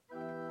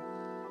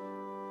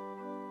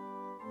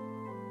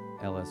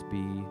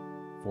LSB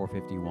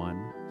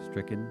 451,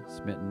 stricken,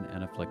 smitten,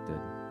 and afflicted.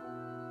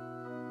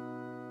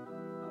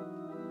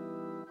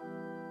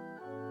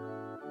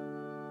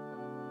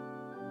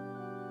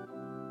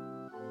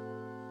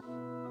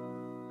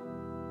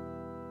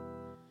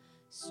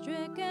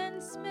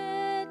 Stricken,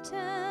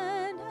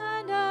 smitten,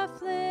 and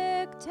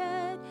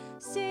afflicted,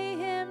 see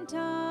him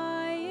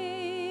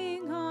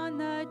dying on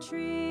the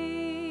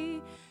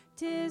tree.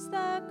 'Tis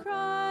the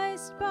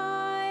Christ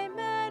by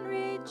men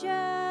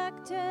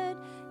rejected,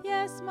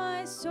 yes,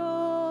 my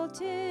soul,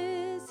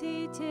 'tis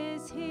he,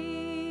 'tis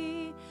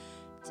he.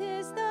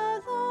 'Tis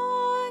the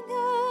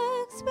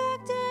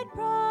long-expected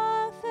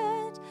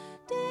prophet,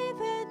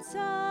 David's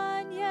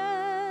son,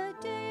 yet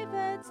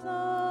David's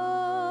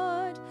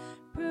Lord.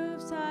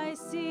 Proofs I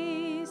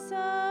see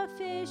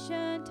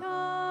sufficient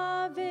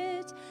of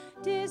it,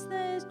 'tis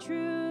the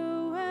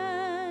true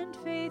and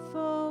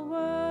faithful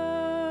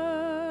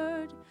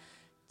word.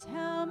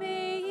 Tell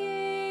me,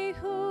 ye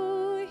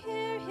who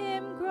hear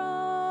him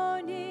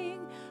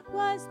groaning,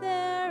 was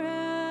there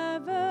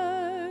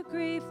ever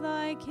grief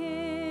like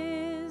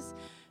his?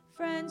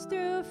 Friends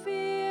through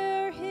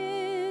fear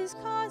his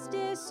cause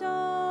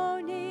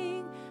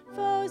disowning,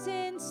 foes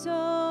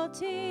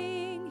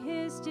insulting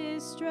his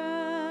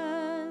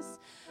distress.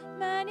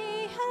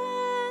 Many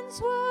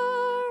hands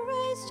were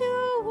raised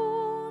to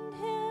wound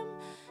him,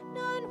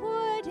 none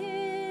would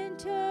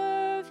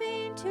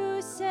intervene to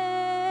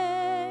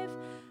save.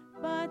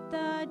 But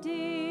the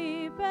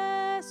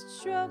deepest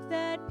stroke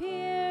that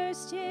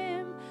pierced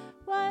him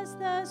was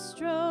the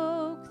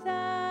stroke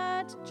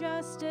that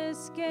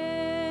justice gave.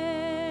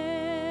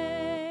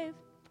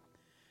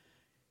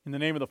 In the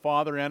name of the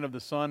Father, and of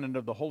the Son, and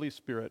of the Holy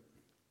Spirit.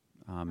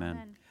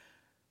 Amen.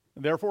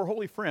 Therefore,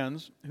 holy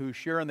friends who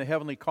share in the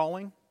heavenly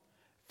calling,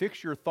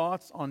 fix your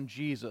thoughts on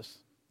Jesus,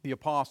 the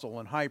apostle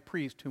and high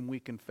priest whom we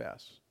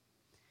confess.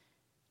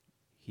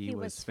 He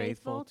was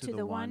faithful to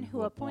the one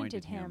who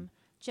appointed him,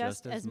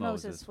 just as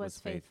Moses was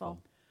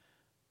faithful.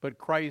 But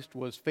Christ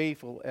was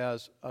faithful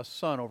as a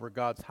son over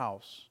God's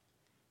house.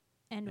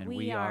 And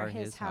we are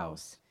his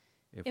house,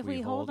 if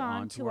we hold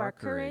on to our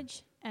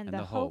courage and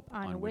the hope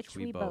on which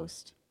we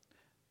boast.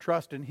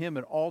 Trust in him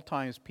at all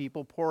times,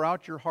 people. Pour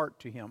out your heart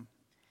to him.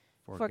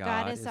 For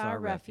God is our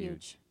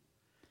refuge.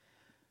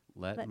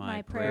 Let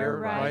my prayer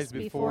rise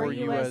before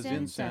you as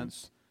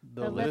incense,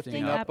 the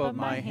lifting up of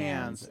my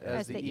hands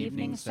as the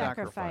evening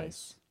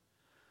sacrifice.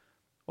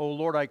 O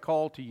Lord, I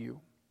call to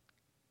you.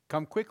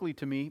 Come quickly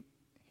to me.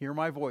 Hear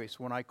my voice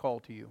when I call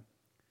to you.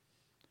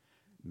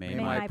 May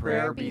my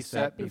prayer be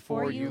set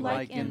before you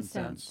like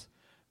incense.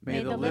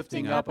 May the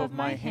lifting up of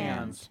my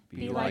hands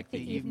be like the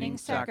evening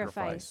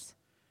sacrifice.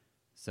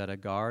 Set a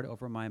guard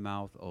over my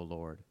mouth, O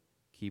Lord.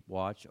 Keep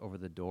watch over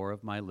the door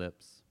of my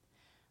lips.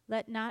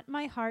 Let not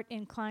my heart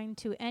incline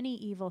to any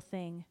evil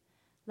thing.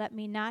 Let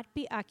me not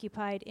be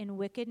occupied in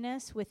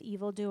wickedness with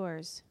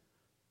evildoers.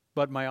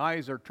 But my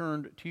eyes are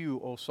turned to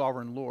you, O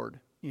sovereign Lord.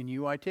 In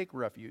you I take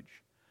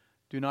refuge.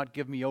 Do not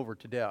give me over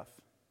to death.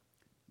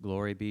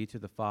 Glory be to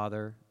the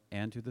Father,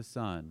 and to the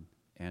Son,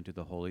 and to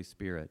the Holy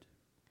Spirit.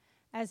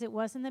 As it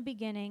was in the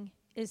beginning,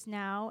 is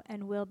now,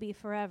 and will be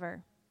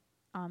forever.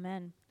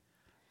 Amen.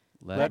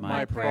 Let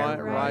my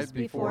prayer rise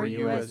before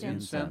you as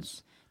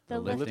incense, the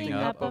lifting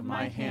up of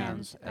my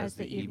hands as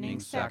the evening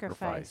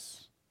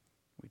sacrifice.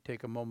 We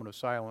take a moment of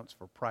silence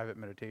for private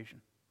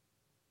meditation.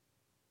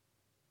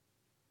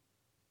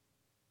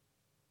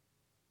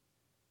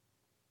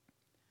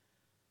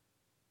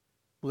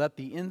 Let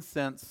the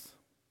incense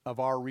of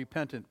our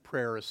repentant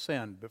prayer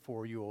ascend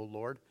before you, O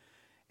Lord,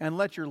 and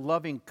let your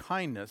loving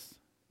kindness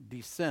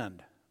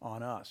descend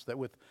on us, that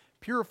with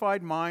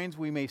purified minds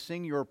we may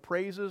sing your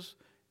praises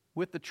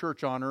with the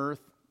church on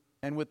earth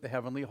and with the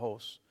heavenly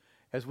hosts,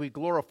 as we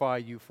glorify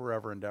you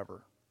forever and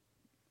ever.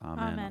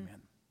 Amen.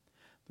 Amen.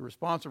 The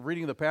responsive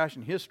reading of the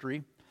Passion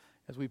history,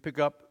 as we pick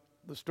up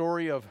the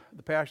story of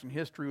the Passion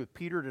history with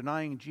Peter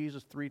denying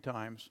Jesus 3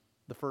 times,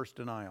 the first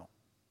denial.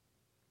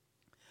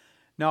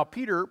 Now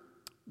Peter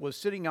was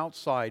sitting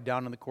outside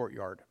down in the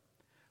courtyard.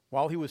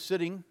 While he was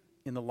sitting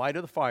in the light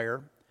of the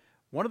fire,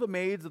 one of the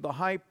maids of the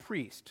high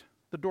priest,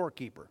 the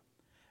doorkeeper,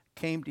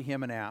 came to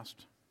him and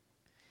asked,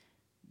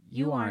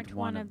 You aren't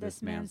one of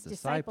this man's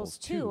disciples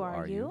too,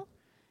 are you?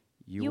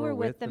 You were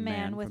with the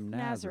man with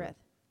Nazareth,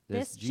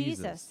 this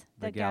Jesus,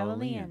 the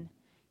Galilean.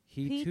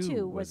 He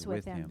too was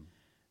with him.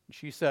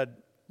 She said,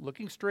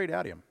 looking straight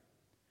at him.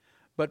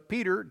 But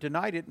Peter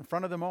denied it in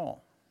front of them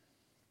all.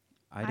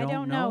 I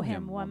don't know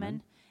him,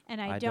 woman,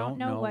 and I don't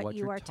know what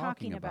you are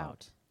talking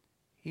about.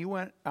 He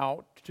went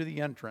out to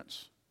the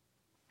entrance.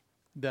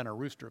 Then a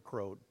rooster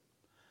crowed.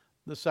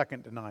 The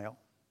second denial.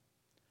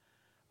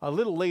 A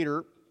little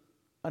later,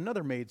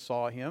 another maid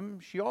saw him.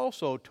 She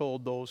also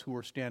told those who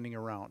were standing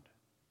around.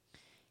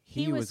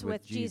 He was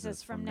with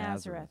Jesus from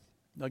Nazareth.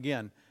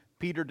 Again,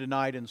 Peter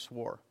denied and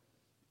swore.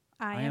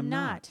 I am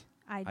not.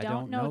 I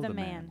don't know the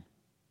man.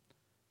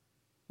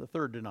 The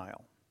third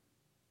denial.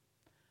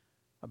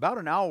 About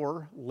an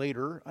hour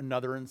later,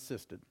 another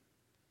insisted.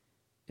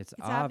 It's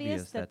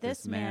obvious that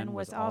this man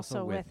was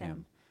also with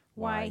him,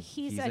 Why,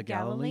 he's a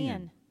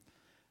Galilean.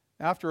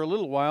 After a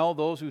little while,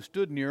 those who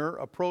stood near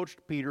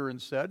approached Peter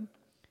and said,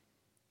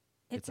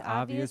 It's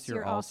obvious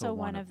you're also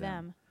one of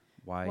them.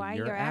 Why,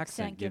 your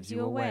accent gives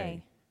you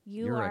away.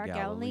 You are a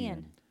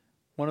Galilean.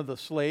 One of the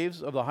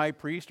slaves of the high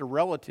priest, a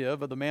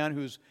relative of the man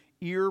whose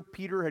ear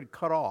Peter had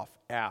cut off,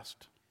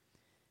 asked.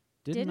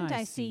 Didn't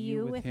I see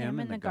you with him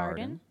in the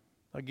garden?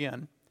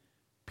 Again,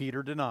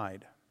 Peter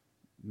denied.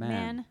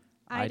 Man,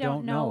 I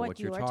don't know what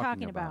you are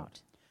talking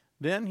about.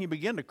 Then he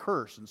began to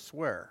curse and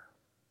swear.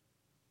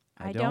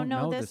 I don't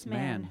know this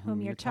man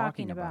whom you're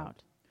talking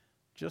about.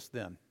 Just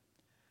then,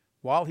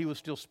 while he was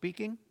still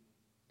speaking,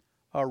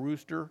 a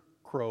rooster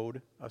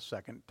crowed a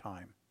second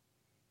time.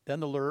 Then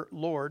the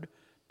Lord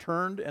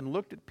turned and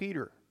looked at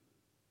Peter,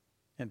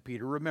 and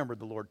Peter remembered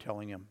the Lord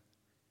telling him,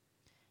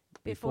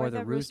 Before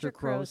the rooster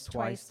crows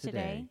twice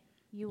today,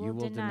 you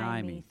will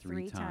deny me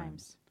 3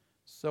 times.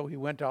 So he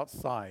went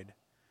outside,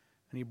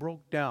 and he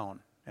broke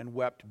down and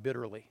wept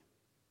bitterly.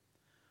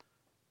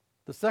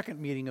 The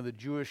second meeting of the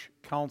Jewish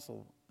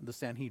council, the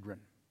Sanhedrin.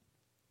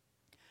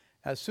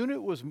 As soon as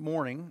it was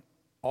morning,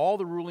 all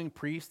the ruling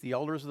priests, the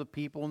elders of the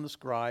people, and the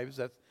scribes,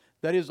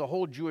 that is, the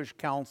whole Jewish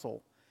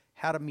council,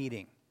 had a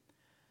meeting.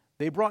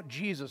 They brought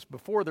Jesus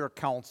before their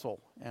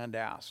council and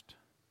asked,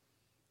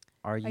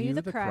 Are you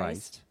the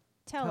Christ?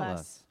 Tell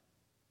us.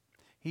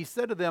 He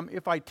said to them,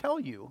 If I tell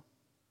you,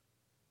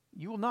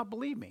 you will not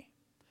believe me.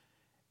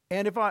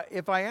 And if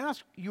I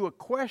ask you a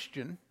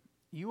question,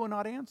 you will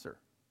not answer.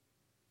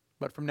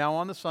 But from now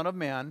on, the Son of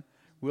Man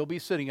will be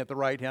sitting at the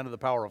right hand of the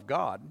power of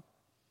God.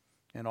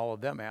 And all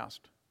of them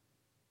asked,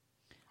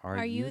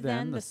 Are you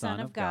then the Son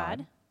of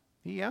God?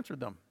 He answered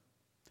them,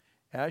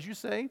 As you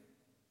say,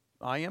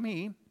 I am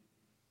he.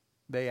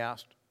 They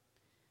asked,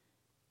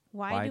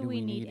 Why do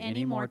we need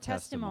any more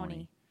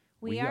testimony?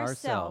 We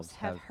ourselves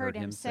have heard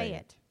him say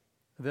it.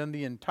 Then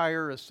the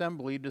entire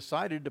assembly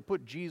decided to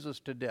put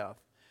Jesus to death.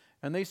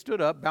 And they stood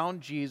up,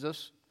 bound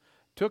Jesus,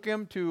 took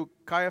him to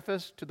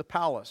Caiaphas to the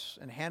palace,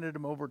 and handed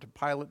him over to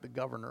Pilate the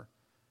governor.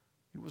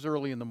 It was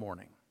early in the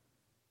morning.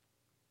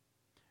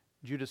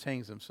 Judas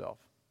hangs himself.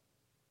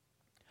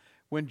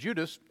 When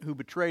Judas, who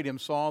betrayed him,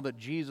 saw that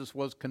Jesus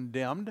was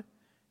condemned,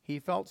 he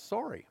felt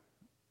sorry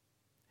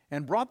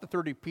and brought the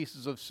 30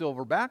 pieces of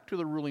silver back to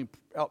the ruling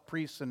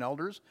priests and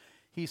elders.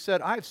 He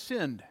said, I've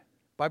sinned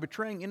by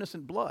betraying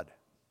innocent blood.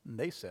 And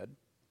they said,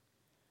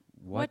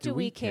 What do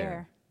we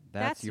care?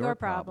 That's your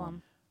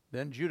problem.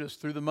 Then Judas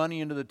threw the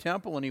money into the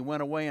temple, and he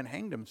went away and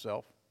hanged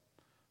himself,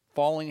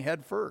 falling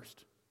head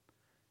first.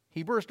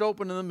 He burst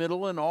open in the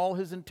middle, and all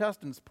his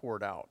intestines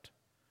poured out.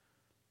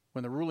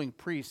 When the ruling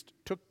priest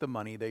took the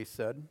money, they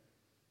said,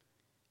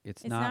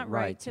 It's not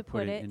right to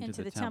put it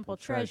into the temple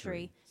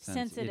treasury,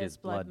 since it is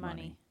blood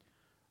money.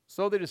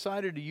 So they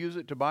decided to use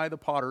it to buy the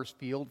potter's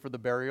field for the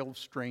burial of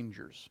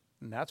strangers.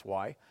 And that's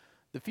why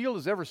the field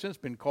has ever since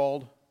been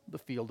called the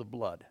field of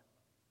blood.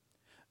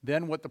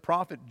 Then what the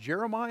prophet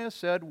Jeremiah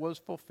said was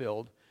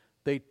fulfilled.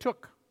 They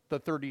took the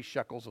 30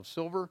 shekels of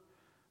silver,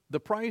 the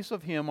price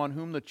of him on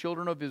whom the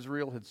children of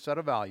Israel had set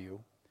a value,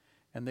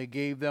 and they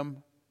gave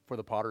them for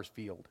the potter's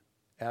field,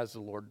 as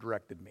the Lord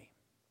directed me.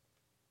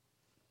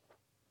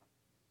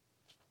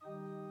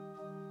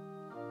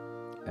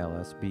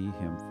 LSB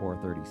hymn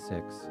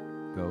 436,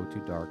 Go to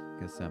Dark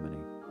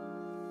Gethsemane.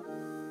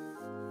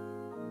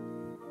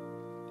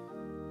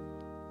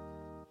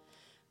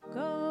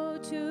 Go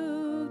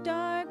to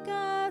dark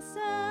Gethsemane,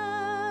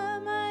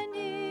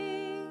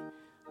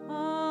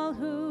 all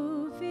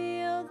who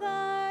feel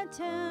the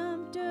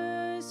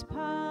tempter's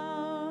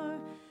power,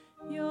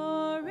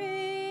 your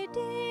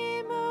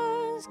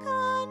Redeemer's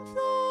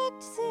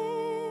conflict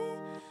see,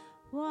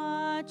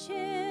 watch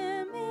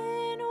him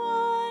in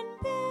one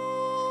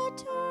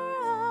bitter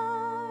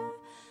hour,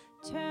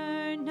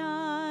 turn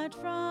not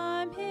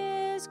from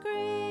his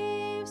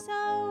griefs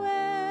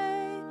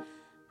away,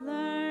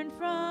 learn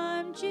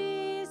from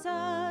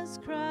Jesus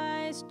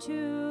Christ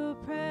to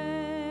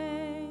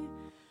pray.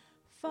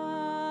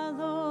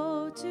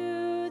 Follow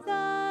to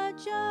the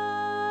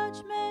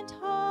judgment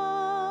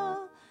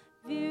hall,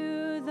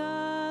 view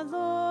the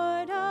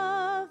Lord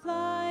of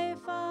life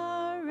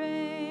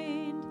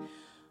arraigned.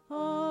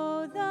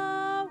 Oh,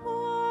 the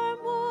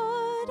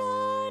wormwood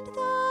and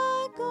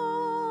the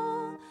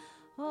gall,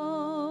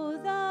 oh,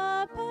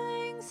 the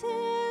pangs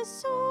his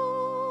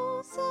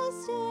soul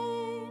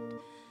sustained.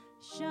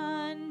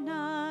 Shun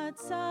not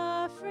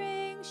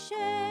suffering,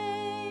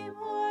 shame,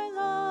 or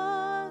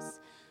loss.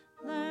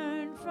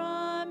 Learn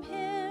from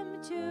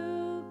him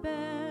to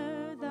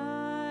bear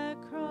the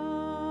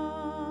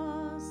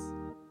cross.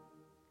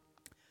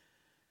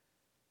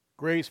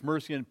 Grace,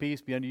 mercy, and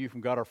peace be unto you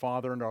from God our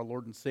Father and our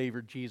Lord and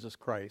Savior, Jesus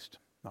Christ.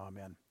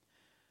 Amen.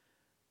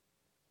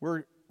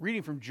 We're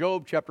reading from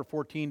Job chapter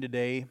 14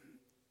 today,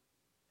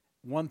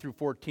 1 through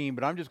 14,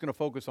 but I'm just going to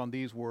focus on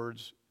these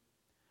words.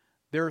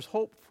 There's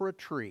hope for a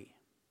tree,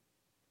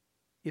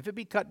 if it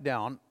be cut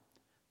down,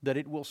 that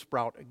it will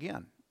sprout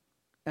again,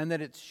 and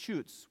that its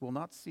shoots will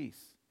not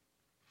cease.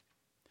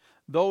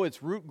 Though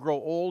its root grow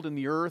old in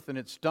the earth and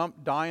its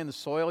stump die in the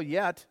soil,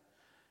 yet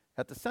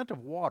At the scent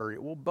of water,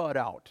 it will bud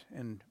out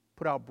and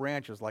put out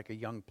branches like a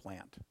young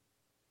plant.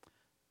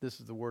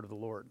 This is the word of the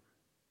Lord.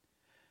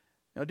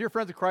 Now, dear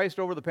friends of Christ,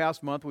 over the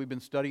past month, we've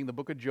been studying the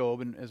book of Job,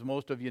 and as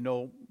most of you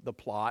know the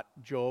plot,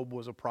 Job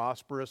was a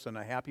prosperous and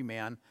a happy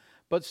man,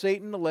 but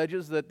Satan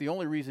alleges that the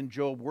only reason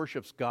Job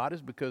worships God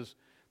is because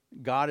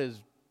God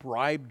has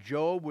bribed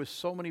Job with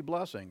so many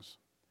blessings.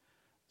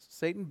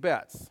 Satan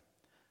bets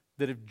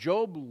that if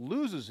Job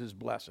loses his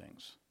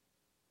blessings,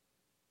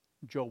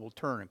 Job will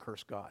turn and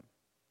curse God.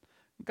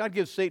 God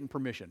gives Satan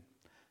permission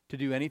to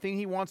do anything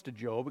he wants to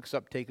Job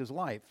except take his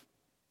life.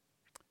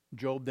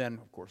 Job then,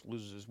 of course,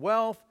 loses his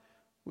wealth,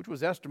 which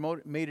was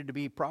estimated to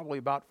be probably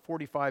about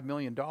 $45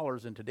 million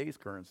in today's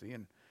currency.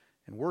 And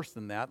worse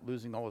than that,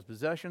 losing all his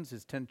possessions,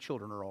 his 10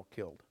 children are all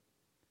killed.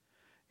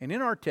 And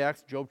in our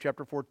text, Job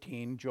chapter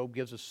 14, Job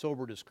gives a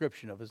sober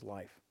description of his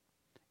life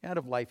and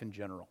of life in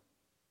general.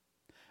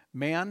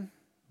 Man,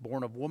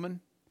 born of woman,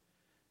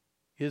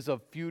 is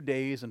of few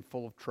days and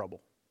full of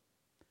trouble.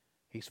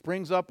 He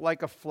springs up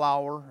like a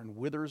flower and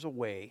withers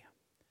away.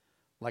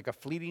 Like a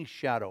fleeting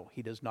shadow,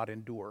 he does not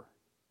endure.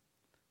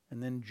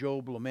 And then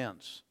Job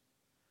laments.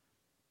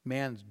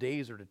 Man's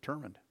days are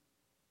determined.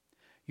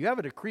 You have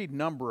a decreed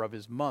number of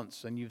his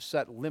months, and you've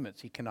set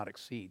limits he cannot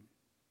exceed.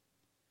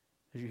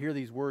 As you hear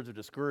these words of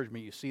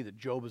discouragement, you see that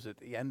Job is at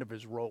the end of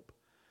his rope.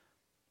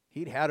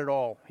 He'd had it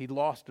all. He'd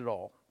lost it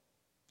all.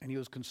 And he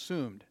was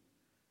consumed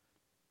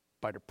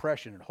by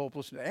depression and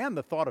hopelessness and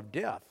the thought of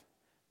death.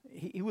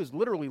 He was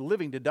literally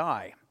living to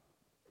die.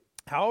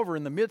 However,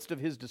 in the midst of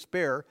his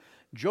despair,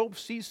 Job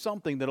sees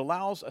something that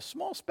allows a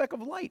small speck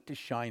of light to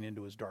shine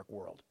into his dark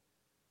world.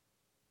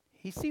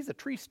 He sees a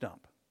tree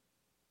stump.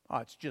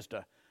 It's just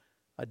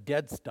a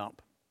dead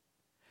stump.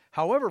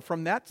 However,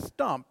 from that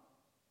stump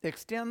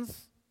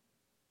extends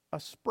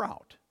a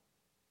sprout.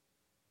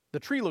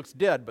 The tree looks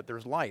dead, but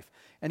there's life.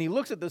 And he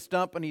looks at the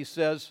stump and he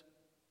says,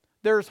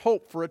 "There's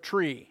hope for a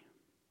tree."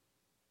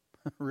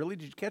 Really?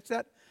 Did you catch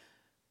that?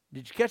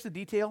 Did you catch the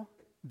detail?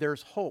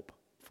 There's hope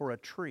for a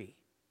tree.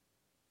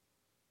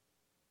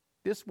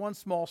 This one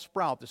small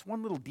sprout, this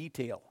one little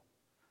detail,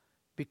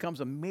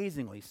 becomes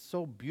amazingly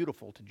so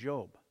beautiful to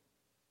Job.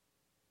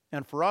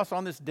 And for us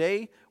on this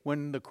day,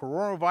 when the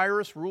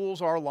coronavirus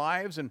rules our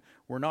lives and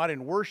we're not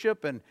in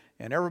worship and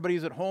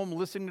everybody's at home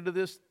listening to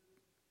this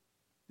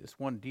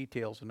one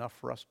detail is enough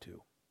for us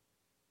too.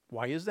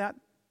 Why is that?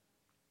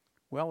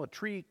 Well, a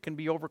tree can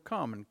be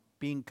overcome and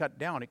being cut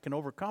down. It can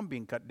overcome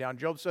being cut down.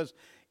 Job says,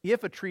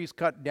 if a tree is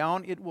cut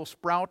down, it will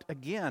sprout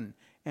again,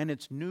 and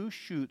its new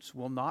shoots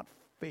will not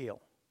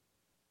fail.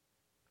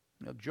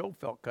 Now, Job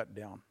felt cut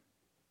down.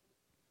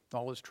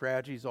 All his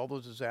tragedies, all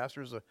those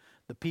disasters,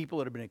 the people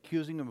that had been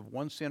accusing him of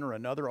one sin or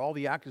another, all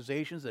the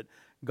accusations that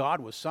God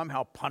was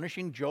somehow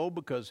punishing Job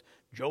because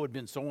Job had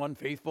been so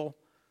unfaithful,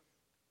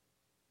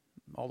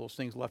 all those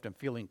things left him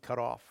feeling cut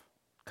off,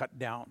 cut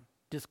down,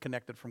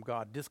 disconnected from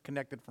God,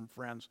 disconnected from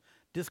friends,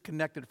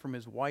 disconnected from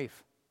his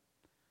wife.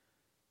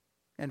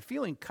 And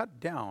feeling cut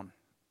down,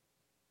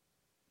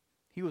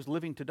 he was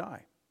living to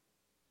die.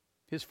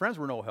 His friends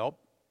were no help.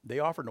 They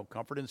offered no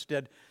comfort.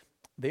 Instead,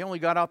 they only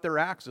got out their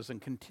axes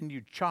and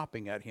continued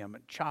chopping at him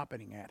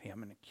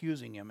and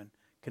accusing him and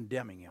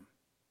condemning him.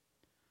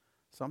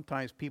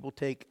 Sometimes people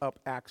take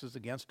up axes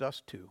against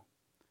us too,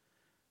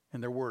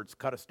 and their words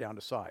cut us down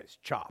to size.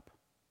 Chop.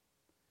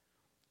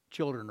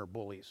 Children are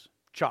bullies.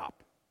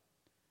 Chop.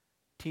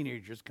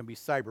 Teenagers can be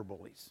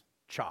cyberbullies.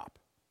 Chop.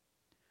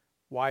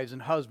 Wives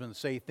and husbands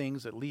say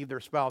things that leave their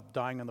spouse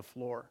dying on the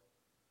floor.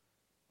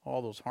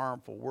 All those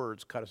harmful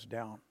words cut us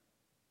down.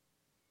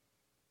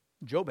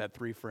 Job had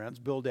 3 friends,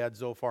 Bildad,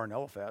 Zophar, and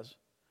Eliphaz.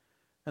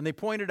 And they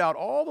pointed out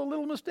all the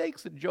little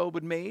mistakes that Job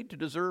had made to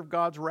deserve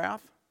God's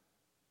wrath.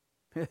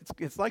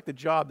 It's like the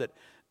job that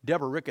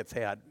Deborah Ricketts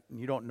had.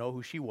 You don't know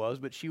who she was,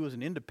 but she was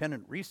an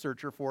independent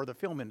researcher for the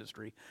film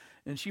industry.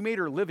 And she made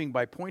her living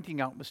by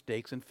pointing out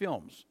mistakes in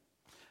films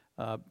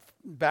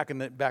back in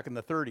the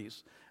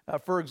 30s.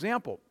 For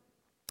example,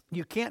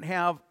 you can't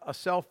have a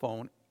cell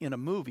phone in a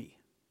movie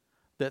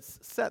that's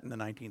set in the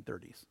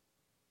 1930s.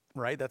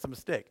 Right? That's a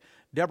mistake.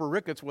 Deborah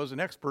Ricketts was an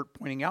expert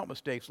pointing out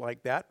mistakes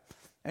like that,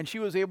 and she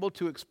was able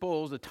to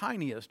expose the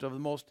tiniest of the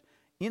most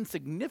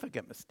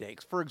insignificant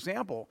mistakes. For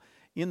example,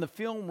 in the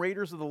film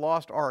Raiders of the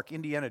Lost Ark,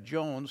 Indiana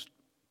Jones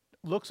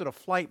looks at a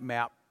flight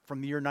map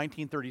from the year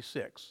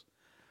 1936.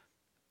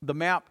 The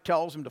map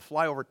tells him to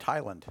fly over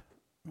Thailand.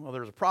 Well,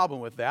 there's a problem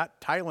with that.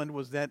 Thailand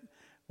was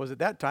at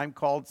that time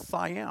called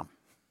Siam.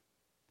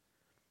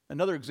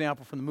 Another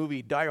example from the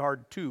movie Die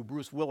Hard 2,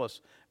 Bruce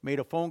Willis made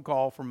a phone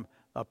call from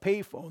a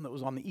payphone that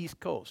was on the East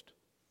Coast.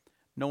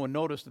 No one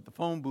noticed that the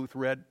phone booth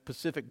read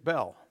Pacific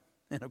Bell.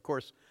 And of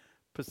course,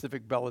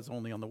 Pacific Bell is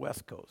only on the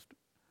West Coast.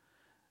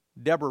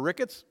 Deborah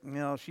Ricketts,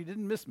 she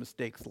didn't miss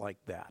mistakes like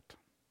that.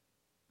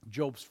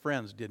 Job's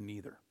friends didn't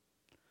either.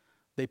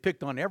 They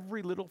picked on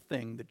every little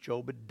thing that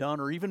Job had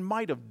done or even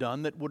might have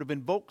done that would have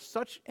invoked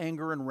such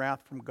anger and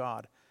wrath from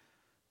God.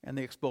 And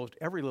they exposed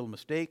every little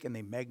mistake and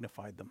they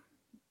magnified them.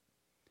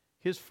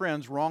 His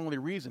friends wrongly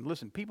reasoned,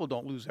 listen, people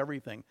don't lose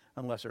everything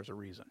unless there's a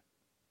reason.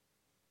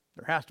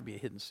 There has to be a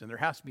hidden sin. There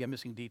has to be a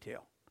missing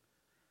detail.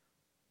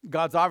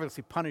 God's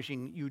obviously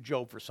punishing you,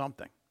 Job, for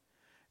something.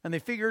 And they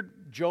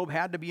figured Job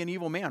had to be an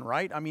evil man,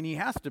 right? I mean, he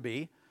has to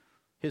be.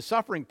 His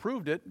suffering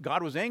proved it.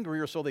 God was angry,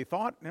 or so they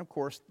thought. And of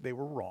course, they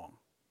were wrong.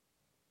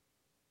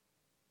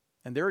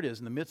 And there it is,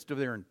 in the midst of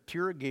their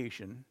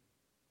interrogation,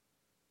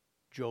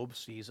 Job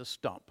sees a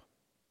stump.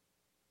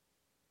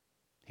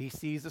 He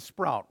sees a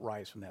sprout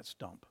rise from that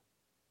stump.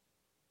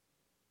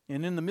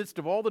 And in the midst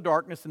of all the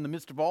darkness, in the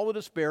midst of all the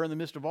despair, in the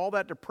midst of all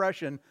that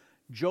depression,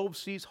 Job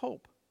sees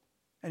hope.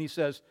 And he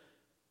says,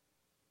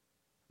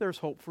 there's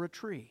hope for a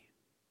tree.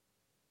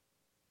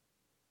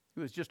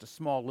 It was just a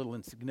small, little,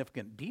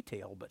 insignificant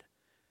detail, but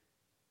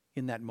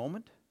in that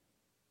moment,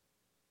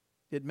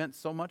 it meant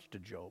so much to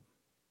Job.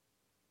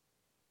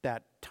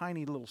 That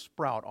tiny little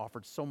sprout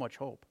offered so much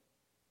hope.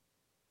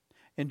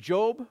 And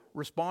Job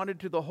responded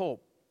to the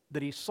hope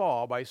that he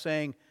saw by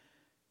saying,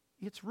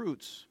 its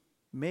roots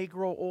may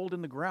grow old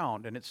in the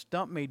ground, and its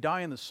stump may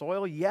die in the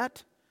soil,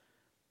 yet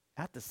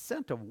at the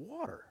scent of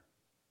water,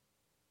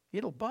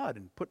 it'll bud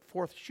and put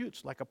forth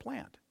shoots like a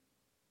plant.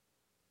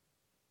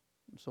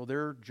 So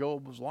there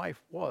Job's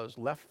life was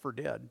left for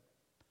dead.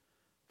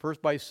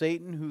 First by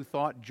Satan, who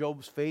thought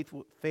Job's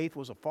faith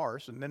was a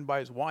farce, and then by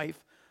his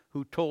wife,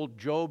 who told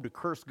Job to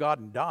curse God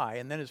and die,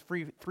 and then his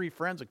three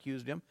friends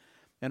accused him,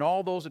 and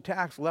all those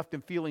attacks left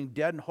him feeling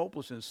dead and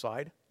hopeless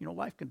inside. You know,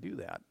 life can do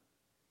that.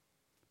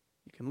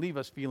 It can leave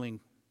us feeling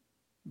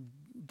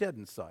dead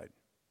inside.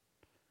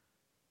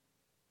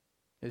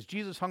 As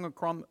Jesus hung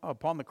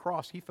upon the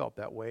cross, he felt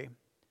that way,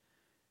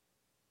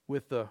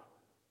 with the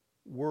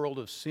world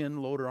of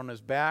sin loaded on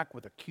his back,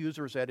 with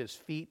accusers at his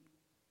feet.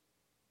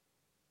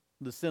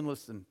 The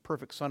sinless and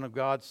perfect Son of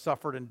God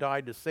suffered and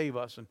died to save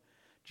us, and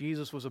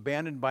Jesus was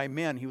abandoned by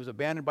men. He was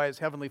abandoned by his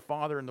heavenly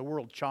Father, and the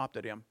world chopped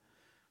at him.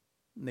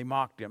 And they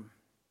mocked him,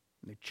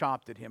 and they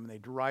chopped at him, and they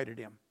derided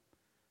him,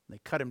 and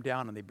they cut him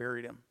down, and they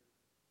buried him.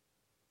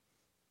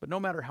 But no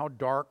matter how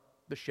dark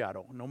the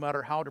shadow, no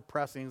matter how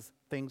depressing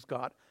things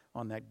got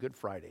on that Good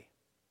Friday,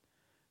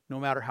 no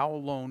matter how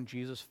alone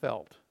Jesus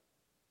felt,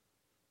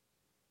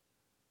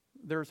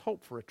 there's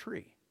hope for a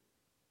tree.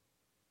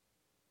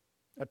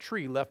 A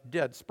tree left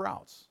dead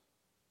sprouts.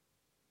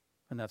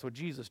 And that's what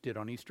Jesus did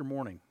on Easter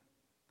morning.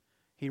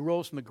 He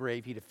rose from the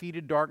grave. He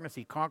defeated darkness.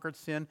 He conquered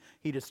sin.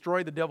 He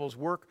destroyed the devil's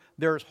work.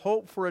 There's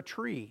hope for a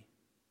tree.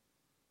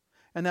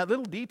 And that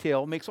little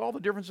detail makes all the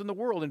difference in the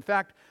world. In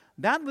fact,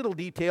 that little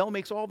detail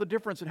makes all the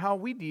difference in how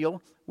we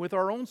deal with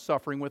our own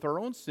suffering, with our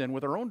own sin,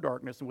 with our own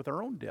darkness, and with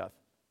our own death.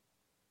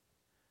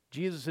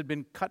 Jesus had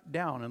been cut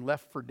down and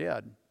left for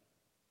dead.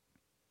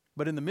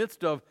 But in the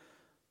midst of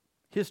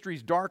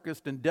history's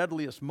darkest and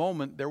deadliest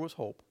moment, there was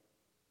hope.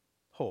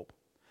 Hope.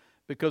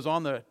 Because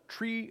on the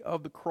tree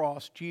of the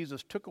cross,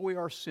 Jesus took away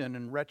our sin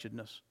and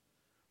wretchedness.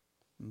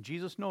 And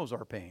Jesus knows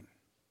our pain.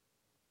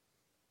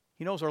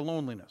 He knows our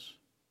loneliness.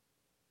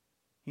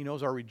 He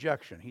knows our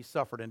rejection. He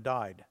suffered and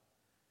died.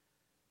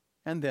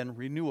 And then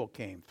renewal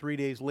came. 3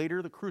 days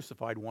later, the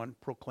crucified one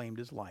proclaimed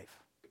his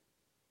life.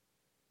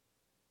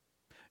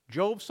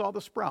 Job saw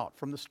the sprout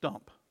from the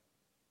stump,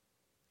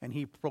 and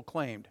he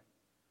proclaimed,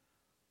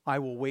 I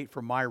will wait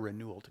for my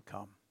renewal to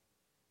come.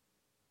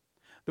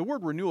 The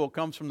word renewal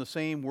comes from the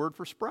same word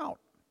for sprout.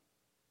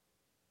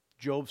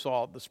 Job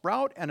saw the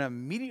sprout and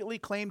immediately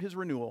claimed his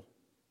renewal.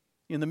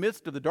 In the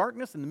midst of the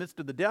darkness, in the midst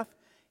of the death,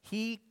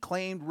 he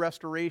claimed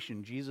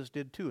restoration. Jesus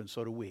did too, and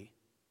so do we.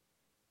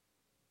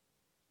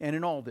 And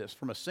in all this,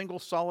 from a single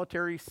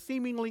solitary,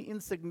 seemingly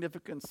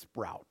insignificant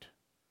sprout,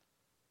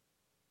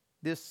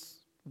 this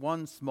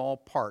one small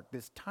part,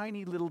 this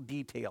tiny little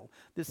detail,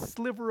 this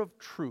sliver of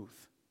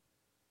truth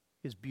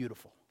is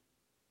beautiful.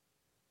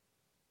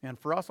 And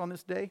for us on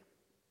this day,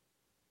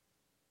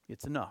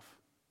 it's enough.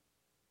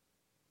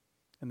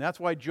 And that's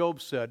why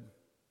Job said,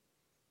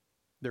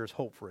 there's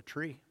hope for a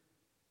tree.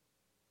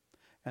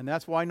 And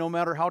that's why no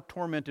matter how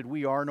tormented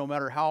we are, no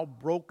matter how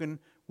broken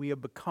we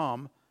have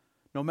become,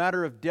 no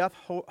matter if death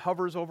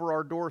hovers over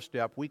our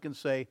doorstep, we can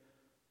say,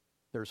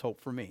 there's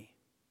hope for me.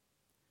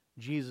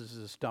 Jesus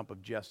is a stump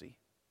of Jesse.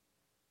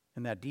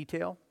 And that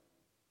detail,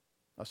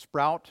 a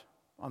sprout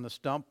on the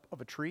stump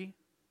of a tree,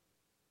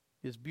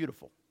 is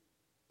beautiful.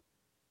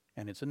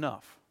 And it's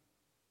enough.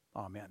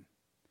 Amen.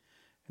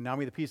 And now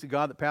may the peace of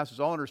God that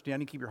passes all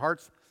understanding keep your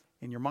hearts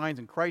and your minds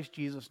in Christ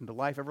Jesus into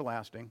life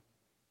everlasting.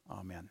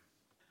 Amen.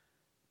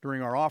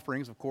 During our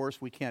offerings, of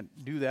course, we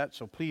can't do that,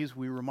 so please,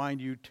 we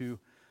remind you to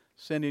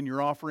send in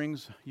your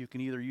offerings. You can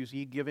either use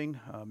e-giving,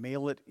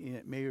 mail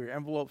your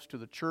envelopes to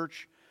the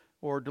church,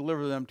 or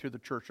deliver them to the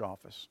church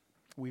office.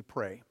 We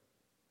pray.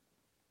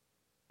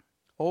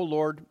 O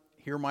Lord,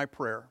 hear my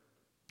prayer.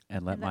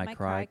 And let my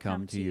cry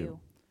come to you.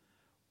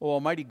 O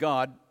Almighty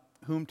God,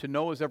 whom to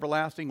know is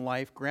everlasting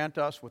life, grant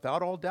us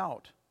without all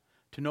doubt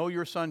to know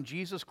your Son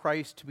Jesus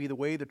Christ to be the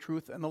way, the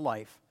truth, and the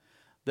life,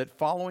 that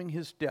following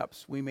his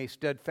steps we may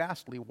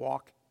steadfastly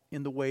walk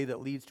in the way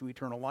that leads to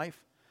eternal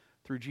life,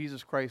 through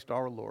Jesus Christ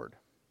our Lord.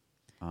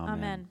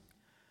 Amen.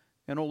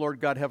 And O Lord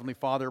God, Heavenly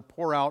Father,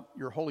 pour out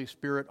your Holy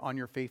Spirit on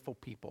your faithful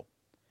people.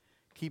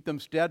 Keep them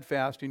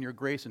steadfast in your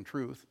grace and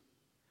truth.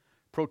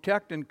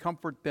 Protect and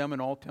comfort them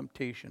in all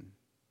temptation.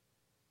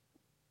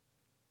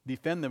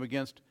 Defend them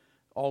against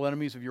all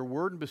enemies of your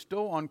word, and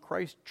bestow on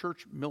Christ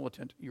Church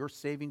militant your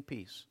saving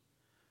peace.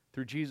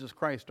 Through Jesus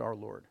Christ our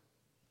Lord.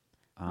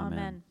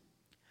 Amen.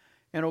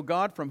 And, O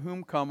God, from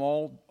whom come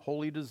all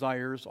holy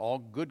desires, all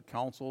good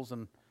counsels,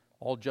 and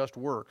all just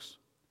works,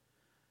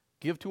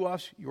 give to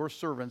us, your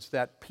servants,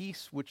 that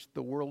peace which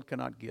the world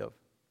cannot give,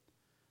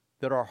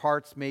 that our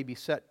hearts may be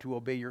set to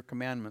obey your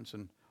commandments,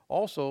 and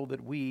also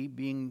that we,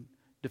 being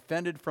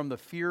defended from the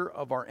fear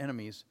of our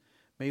enemies,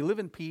 may live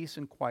in peace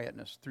and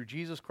quietness, through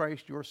Jesus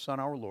Christ, your Son,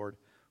 our Lord,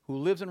 who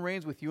lives and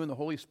reigns with you in the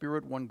Holy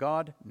Spirit, one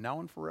God, now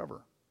and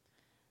forever.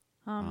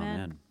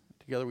 Amen.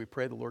 Together we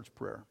pray the Lord's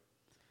Prayer.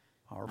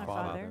 Our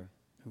Father,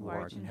 who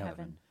art in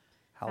heaven,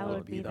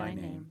 hallowed be thy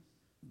name.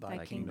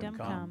 Thy kingdom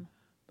come,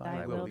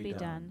 thy will be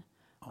done,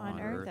 on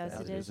earth as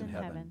it is in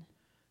heaven.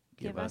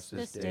 Give us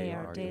this day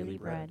our daily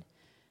bread,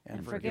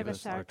 and forgive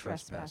us our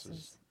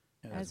trespasses,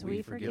 as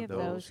we forgive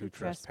those who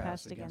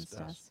trespass against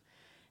us.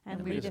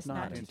 And lead us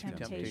not into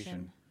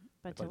temptation,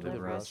 but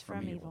deliver us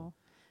from evil.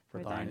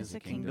 For thine is the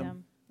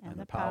kingdom, and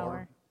the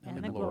power,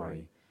 and the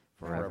glory,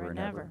 forever and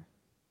ever.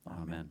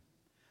 Amen.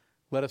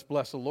 Let us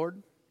bless the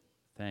Lord.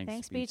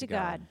 Thanks be to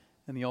God.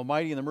 And the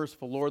Almighty and the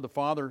merciful Lord, the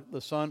Father,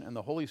 the Son, and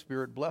the Holy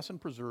Spirit, bless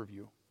and preserve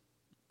you.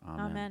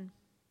 Amen.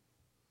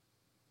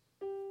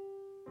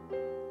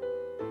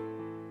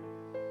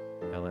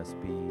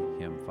 LSB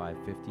Hymn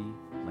 550,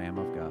 Lamb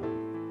of God.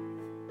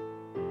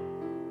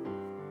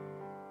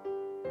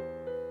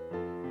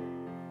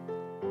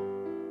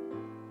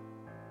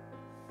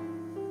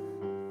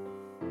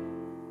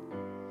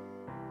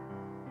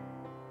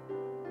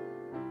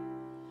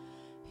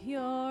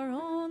 Your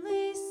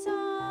only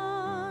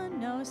Son,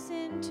 no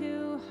sin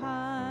to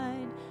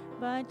hide,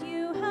 but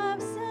you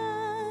have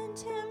sent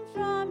him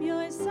from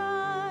your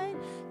side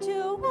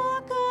to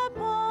walk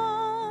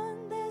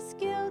upon this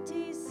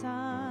guilty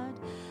sod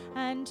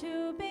and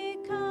to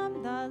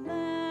become the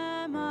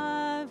Lamb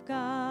of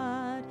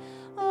God.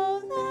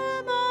 O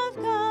Lamb of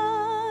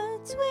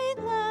God,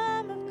 sweet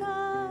Lamb of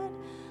God,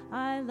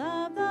 I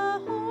love the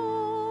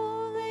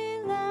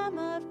holy Lamb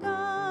of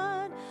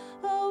God.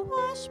 Oh,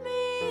 wash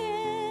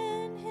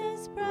me in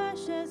his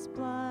precious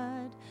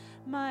blood,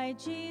 my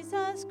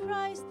Jesus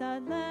Christ,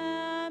 the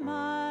Lamb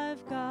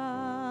of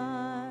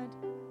God.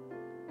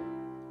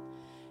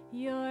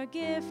 Your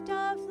gift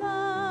of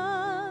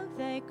love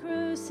they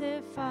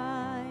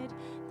crucified,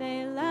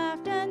 they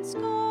laughed and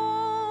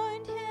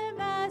scorned him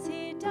as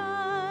he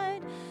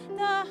died.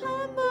 The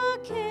humble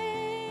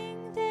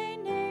king they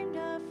named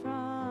a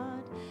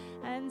fraud,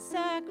 and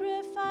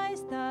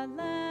sacrificed the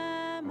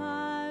Lamb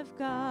of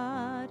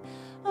God.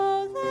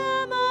 O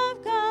Lamb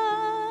of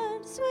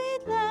God,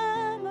 sweet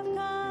Lamb of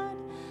God,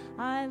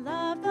 I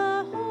love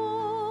the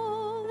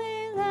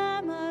holy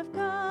Lamb of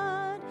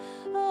God.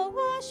 Oh,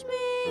 wash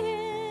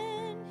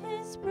me in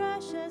his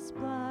precious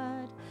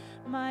blood,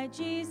 my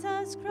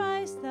Jesus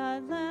Christ,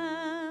 the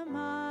Lamb